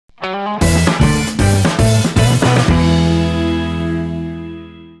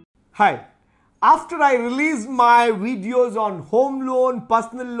Hi. After I released my videos on home loan,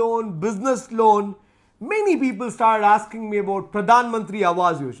 personal loan, business loan, many people started asking me about Pradhan Mantri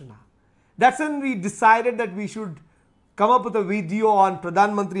Awas Yojana. That's when we decided that we should come up with a video on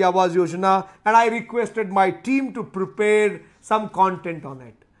Pradhan Mantri Awas Yojana, and I requested my team to prepare some content on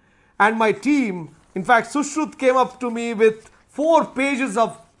it. And my team, in fact, Sushrut came up to me with 4 pages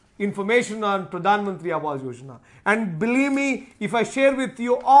of information on Pradhan Mantri Awas Yojana. And believe me, if I share with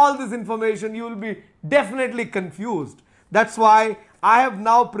you all this information, you will be definitely confused. That's why I have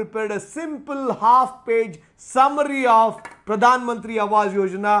now prepared a simple half-page summary of Pradhan Mantri Awas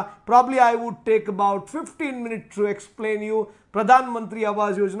Yojana. Probably I would take about 15 minutes to explain you Pradhan Mantri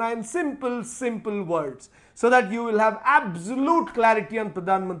Awas Yojana in simple words, so that you will have absolute clarity on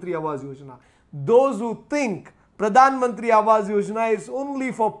Pradhan Mantri Awas Yojana. Those who think Pradhan Mantri Awas Yojana is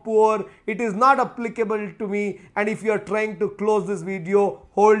only for poor, it is not applicable to me, and if you are trying to close this video,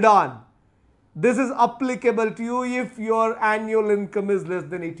 hold on. This is applicable to you if your annual income is less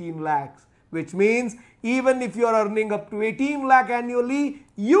than 18 lakhs, which means even if you are earning up to 18 lakh annually,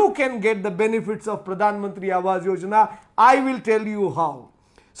 you can get the benefits of Pradhan Mantri Awas Yojana. I will tell you how.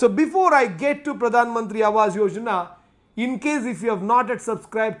 So before I get to Pradhan Mantri Awas Yojana, in case if you have not yet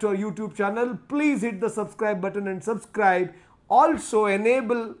subscribed to our YouTube channel, please hit the subscribe button and subscribe. Also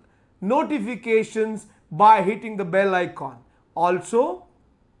enable notifications by hitting the bell icon. Also,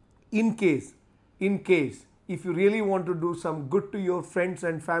 in case if you really want to do some good to your friends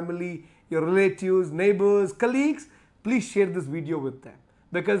and family, your relatives, neighbors, colleagues, please share this video with them,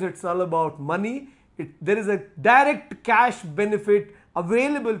 because it's all about money. There is a direct cash benefit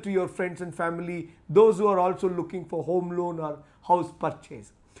available to your friends and family, those who are also looking for home loan or house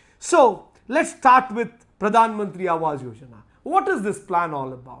purchase. So let's start with Pradhan Mantri Awas Yojana. What is this plan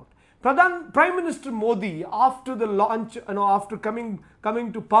all about? Prime Minister Modi, after the launch, after coming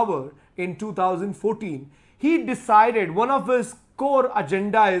to power in 2014, he decided one of his core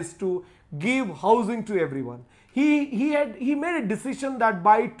agenda is to give housing to everyone. He made a decision that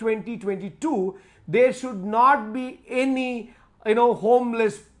by 2022 there should not be any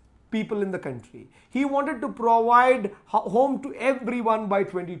homeless people in the country. He wanted to provide home to everyone by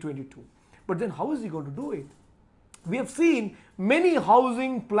 2022. But then how is he going to do it? We have seen many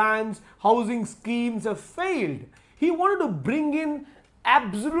housing plans, housing schemes have failed. He wanted to bring in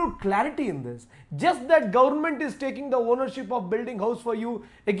absolute clarity in this. Just that government is taking the ownership of building house for you,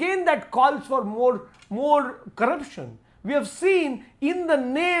 again that calls for more corruption. We have seen in the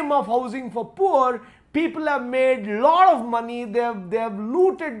name of housing for poor, people have made a lot of money. They have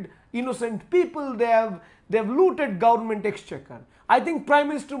looted innocent people. They have looted government exchequer. I think Prime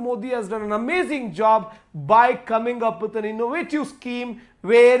Minister Modi has done an amazing job by coming up with an innovative scheme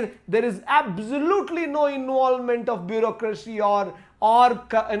where there is absolutely no involvement of bureaucracy or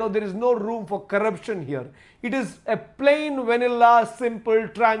there is no room for corruption here. It is a plain vanilla, simple,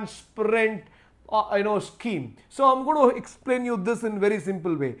 transparent scheme. So I'm going to explain you this in very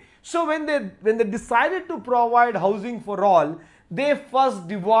simple way. So when they decided to provide housing for all, they first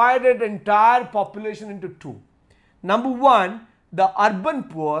divided entire population into 2. Number 1, the urban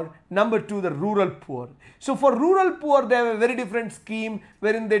poor. Number 2, the rural poor. So for rural poor, they have a very different scheme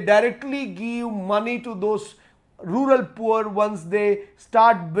wherein they directly give money to those rural poor once they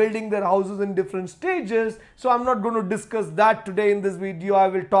start building their houses in different stages. So I'm not going to discuss that today in this video. I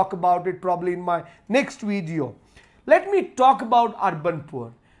will talk about it probably in my next video. Let me talk about urban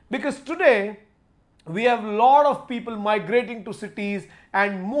poor, because today we have a lot of people migrating to cities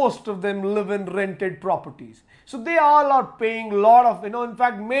and most of them live in rented properties. So they all are paying a lot of, in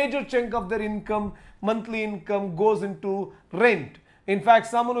fact, major chunk of their income, monthly income goes into rent. In fact,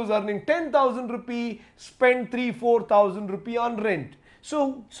 someone who's earning 10,000 rupee spend 3,000-4,000 rupee on rent.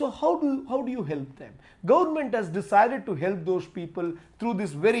 So how do you help them? Government has decided to help those people through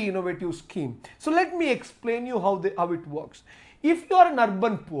this very innovative scheme. So let me explain you how it works. If you are an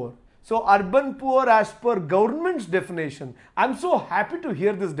urban poor, so urban poor as per government's definition, I'm so happy to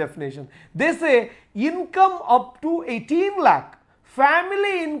hear this definition. They say income up to 18 lakh,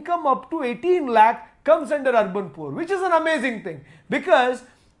 family income up to 18 lakh comes under urban poor, which is an amazing thing, because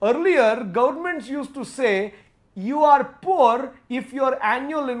earlier governments used to say you are poor if your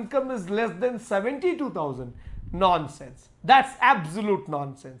annual income is less than 72,000. Nonsense. That's absolute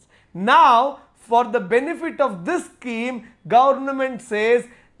nonsense. Now, for the benefit of this scheme, government says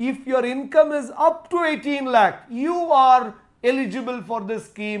if your income is up to 18 lakh, you are eligible for this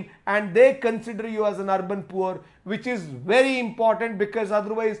scheme, and they consider you as an urban poor, which is very important, because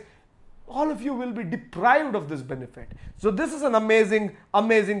otherwise all of you will be deprived of this benefit. So this is an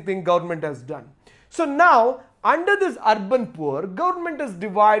amazing thing government has done. So now Under this urban poor, government has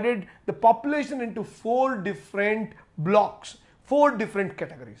divided the population into 4 different blocks, 4 different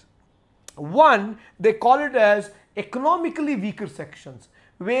categories. One, they call it as economically weaker sections,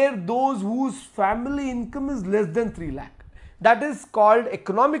 where those whose family income is less than 3 lakh. That is called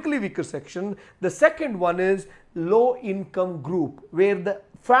economically weaker section. The second one is low income group, where the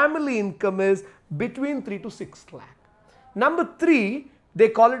family income is between 3 to 6 lakh. Number 3, they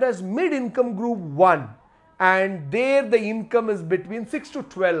call it as mid income group 1, and there the income is between 6 to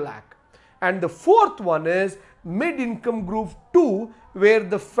 12 lakh. And the fourth one is mid income group 2, where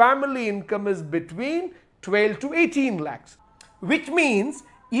the family income is between 12 to 18 lakhs. Which means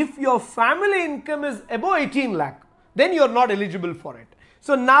if your family income is above 18 lakh, then you are not eligible for it.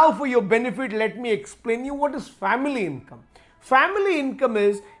 So now for your benefit, let me explain you what is family income. Family income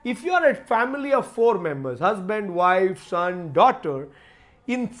is if you are a family of 4 members, husband, wife, son, daughter.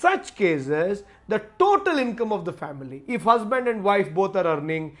 In such cases, the total income of the family, if husband and wife both are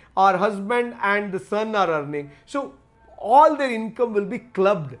earning, or husband and the son are earning, so all their income will be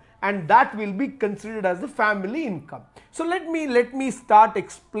clubbed, and that will be considered as the family income. So let me start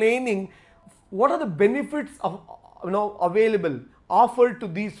explaining what are the benefits of available, offered to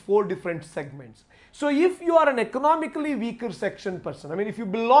these 4 different segments. So if you are an economically weaker section person, I mean if you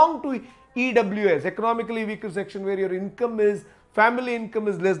belong to EWS, economically weaker section, where your income is, family income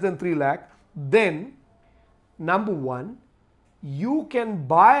is less than 3 lakh, then number 1, you can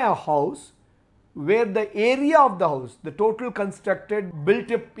buy a house where the area of the house, the total constructed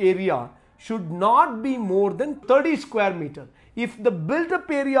built up area, should not be more than 30 square meter. If the built up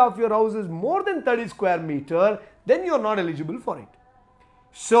area of your house is more than 30 square meter, then you are not eligible for it.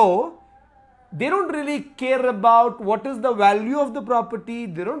 So they don't really care about what is the value of the property.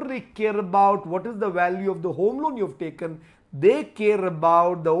 They don't really care about what is the value of the home loan you have taken. They care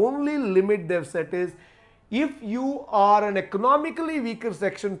about, the only limit they have set is, if you are an economically weaker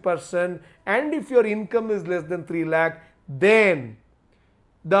section person and if your income is less than 3 lakh, then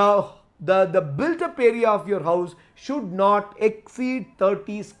the built up area of your house should not exceed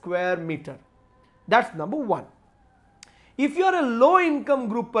 30 square meter. That's number 1. If you are a low income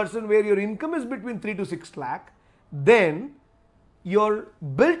group person where your income is between 3 to 6 lakh, then your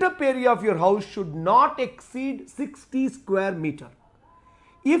built up area of your house should not exceed 60 square meter.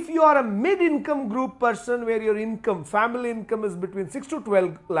 If you are a mid income group person where your income, family income is between 6 to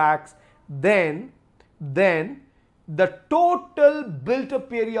 12 lakhs, then the total built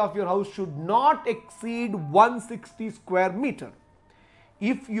up area of your house should not exceed 160 square meter.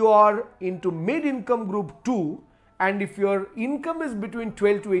 If you are into mid income group 2 and if your income is between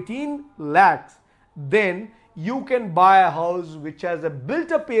 12 to 18 lakhs, then you can buy a house which has a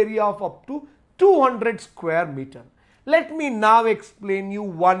built up area of up to 200 square meter. Let me now explain you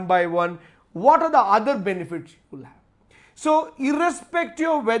one by one what are the other benefits you will have. So irrespective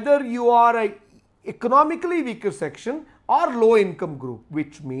of whether you are a economically weaker section or low income group,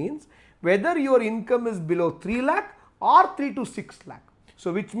 which means whether your income is below 3 lakh or 3 to 6 lakh.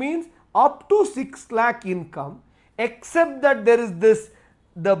 So which means up to 6 lakh income, except that there is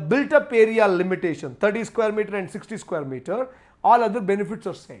the built up area limitation, 30 square meter and 60 square meter, all other benefits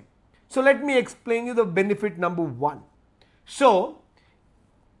are same. So let me explain you the benefit number 1. So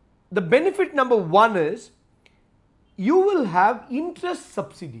the benefit number 1 is you will have interest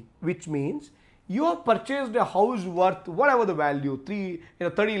subsidy, which means you have purchased a house worth whatever the value,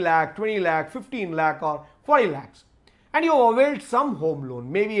 30 lakh, 20 lakh, 15 lakh or 40 lakhs, and you have availed some home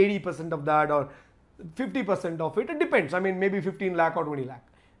loan, maybe 80% of that or 50% of it, it depends, I mean maybe 15 lakh or 20 lakh.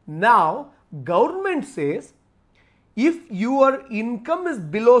 Now government says if your income is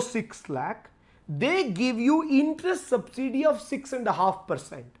below 6 lakh, they give you interest subsidy of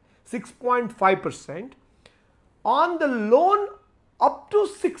 6.5%, 6.5% on the loan up to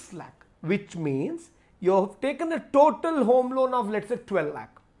 6 lakh, which means you have taken a total home loan of let's say 12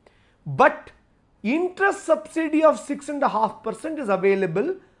 lakh. But interest subsidy of 6.5% is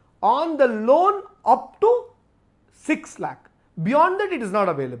available on the loan up to 6 lakh. Beyond that it is not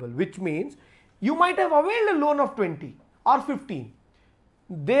available, which means you might have availed a loan of 20 or 15.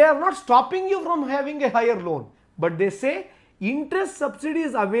 They are not stopping you from having a higher loan, but they say interest subsidy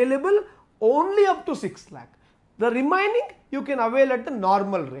is available only up to 6 lakh. The remaining you can avail at the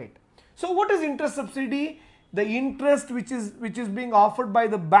normal rate. So what is interest subsidy? The interest which is being offered by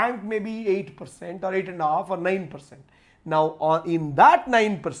the bank may be 8% or 8.5% or 9%. Now in that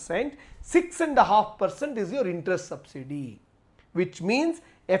 9%, 6.5% is your interest subsidy, which means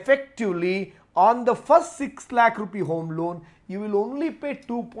effectively on the first 6 lakh rupee home loan, you will only pay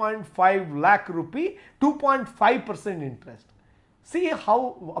 2.5 lakh rupee, 2.5% interest. See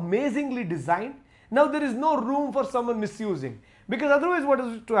how amazingly designed. Now there is no room for someone misusing, because otherwise what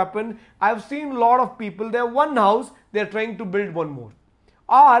is to happen? I have seen a lot of people, they have one house, they are trying to build one more.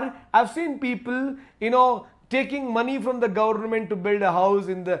 Or I've seen people, taking money from the government to build a house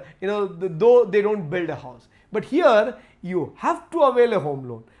in the, though they don't build a house. But here you have to avail a home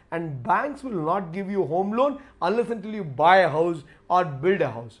loan, and banks will not give you a home loan unless until you buy a house or build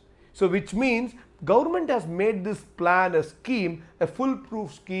a house. So which means government has made this plan a scheme, a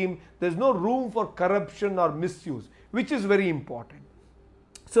foolproof scheme. There's no room for corruption or misuse, which is very important.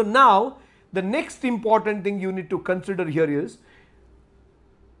 So now the next important thing you need to consider here is,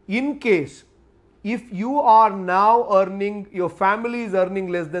 in case if you are now earning, your family is earning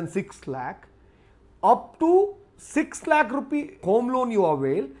less than 6 lakh, up to 6 lakh rupee home loan you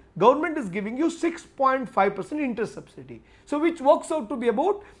avail, government is giving you 6.5% interest subsidy. So which works out to be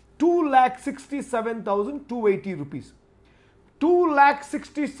about 2,67,280 rupees.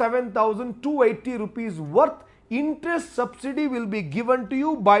 2,67,280 rupees worth interest subsidy will be given to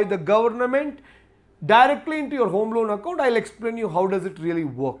you by the government directly into your home loan account. I'll explain you how does it really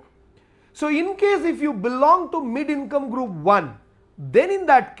work. So in case if you belong to mid-income group 1, then in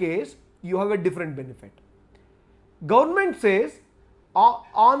that case you have a different benefit. Government says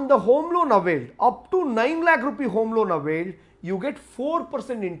on the home loan availed, up to 9 lakh rupee home loan availed, you get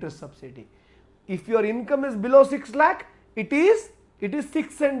 4% interest subsidy. If your income is below 6 lakh, it is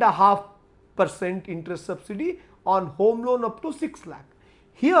 6.5% interest subsidy on home loan up to 6 lakh.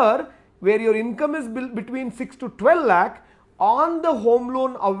 Here, where your income is between 6 to 12 lakh, on the home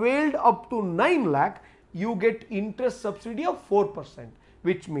loan availed up to 9 lakh, you get interest subsidy of 4%,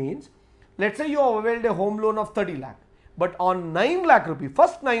 which means, let's say you have availed a home loan of 30 lakh, but on 9 lakh rupee,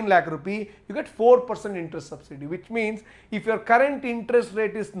 first 9 lakh rupee, you get 4% interest subsidy, which means if your current interest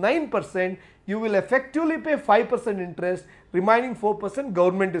rate is 9%, you will effectively pay 5% interest, remaining 4%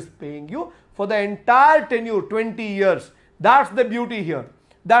 government is paying you for the entire tenure, 20 years. That's the beauty here.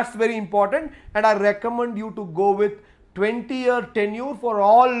 That's very important, and I recommend you to go with 20-year tenure for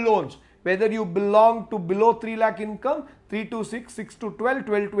all loans, whether you belong to below 3 lakh income, 3 to 6, 6 to 12,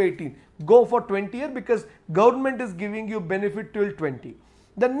 12 to 18. Go for 20 year because government is giving you benefit till 20.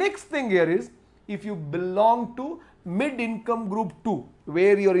 The next thing here is, if you belong to mid-income group 2,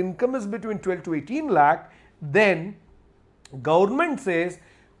 where your income is between 12 to 18 lakh, then government says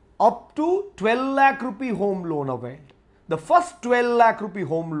up to 12 lakh rupee home loan availed. The first 12 lakh rupee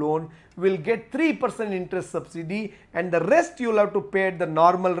home loan will get 3% interest subsidy, and the rest you will have to pay at the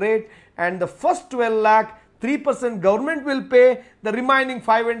normal rate, and the first 12 lakh 3% government will pay, the remaining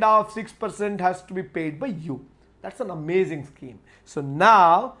 5.5-6% has to be paid by you. That's an amazing scheme. So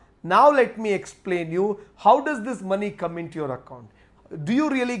now let me explain you how does this money come into your account. Do you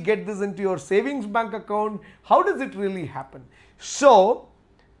really get this into your savings bank account? How does it really happen? So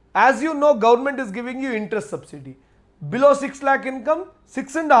as you know, government is giving you interest subsidy. Below 6 lakh income,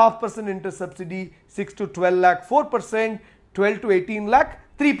 6.5% interest subsidy, 6 to 12 lakh 4%, 12 to 18 lakh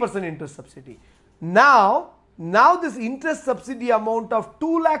 3% interest subsidy. Now this interest subsidy amount of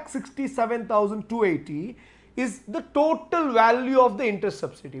 2,67,280 is the total value of the interest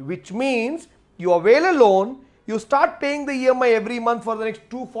subsidy, which means you avail a loan, you start paying the EMI every month for the next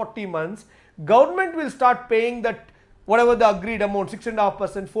 240 months. Government will start paying that whatever the agreed amount,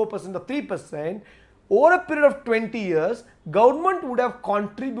 6.5%, 4% or 3%. Over a period of 20 years, government would have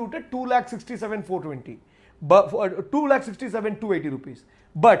contributed 2,67,420, but 2,67,280 rupees.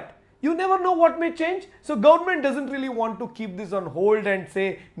 But you never know what may change. So government doesn't really want to keep this on hold and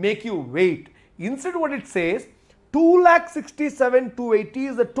say, make you wait. Instead what it says, 2,67,280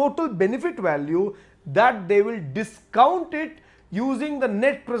 is the total benefit value that they will discount it using the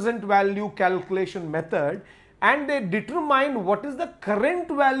net present value calculation method, and they determine what is the current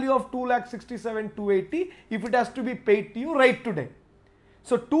value of 2,67,280 if it has to be paid to you right today.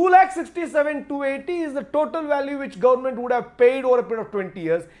 So 2,67,280 is the total value which government would have paid over a period of 20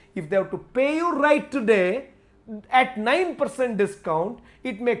 years. If they have to pay you right today at 9% discount,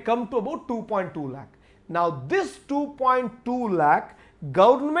 it may come to about 2.2 lakh. Now this 2.2 lakh,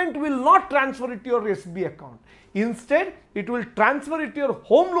 government will not transfer it to your SB account. Instead, it will transfer it to your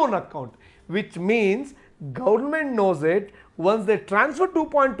home loan account, which means government knows it. Once they transfer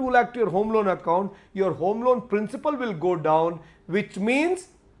 2.2 lakh to your home loan account, your home loan principal will go down, which means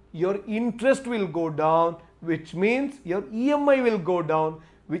your interest will go down, which means your EMI will go down,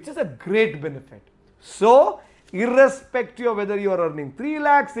 which is a great benefit. So irrespective of whether you are earning 3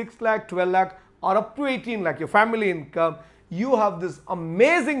 lakh, 6 lakh, 12 lakh or up to 18 lakh, your family income, you have this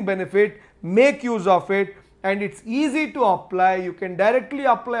amazing benefit. Make use of it, and it's easy to apply. You can directly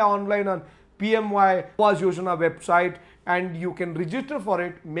apply online on PMY Awas Yojana website. and you can register for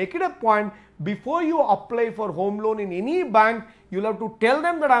it. Make it a point before you apply for home loan in any bank, you'll have to tell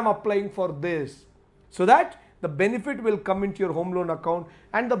them that I'm applying for this, so that the benefit will come into your home loan account,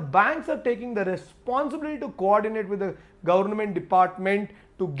 and the banks are taking the responsibility to coordinate with the government department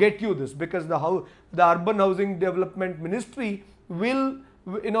to get you this, because the Urban Housing Development Ministry will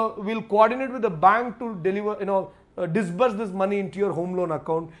coordinate with the bank to deliver, disburse this money into your home loan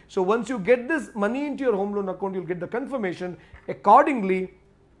account. So once you get this money into your home loan account, you'll get the confirmation. Accordingly,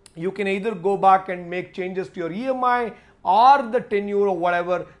 you can either go back and make changes to your EMI or the tenure or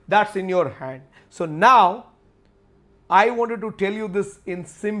whatever, that's in your hand. So now I wanted to tell you this in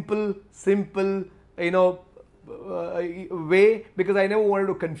simple way, because I never wanted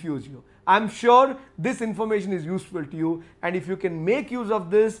to confuse you. I'm sure this information is useful to you, and if you can make use of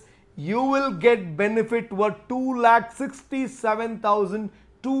this, you will get benefit worth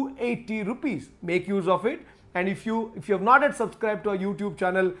 2,67,280 rupees. Make use of it. And if you have not yet subscribed to our YouTube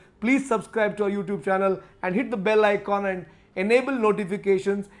channel, please subscribe to our YouTube channel and hit the bell icon and enable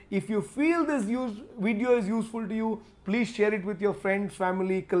notifications. If you feel this video is useful to you, please share it with your friends,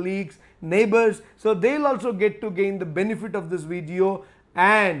 family, colleagues, neighbors, so they'll also get to gain the benefit of this video.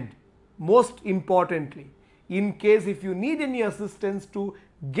 And most importantly, in case if you need any assistance to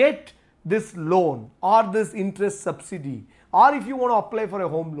get this loan or this interest subsidy, or if you want to apply for a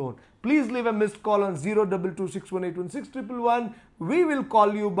home loan, please leave a missed call on 02261816111. We will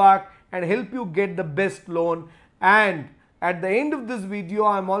call you back and help you get the best loan. And at the end of this video,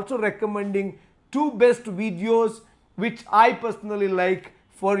 I am also recommending 2 best videos which I personally like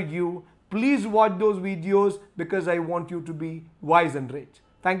for you. Please watch those videos, because I want you to be wise and rich.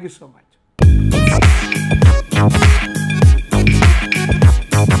 Thank you so much.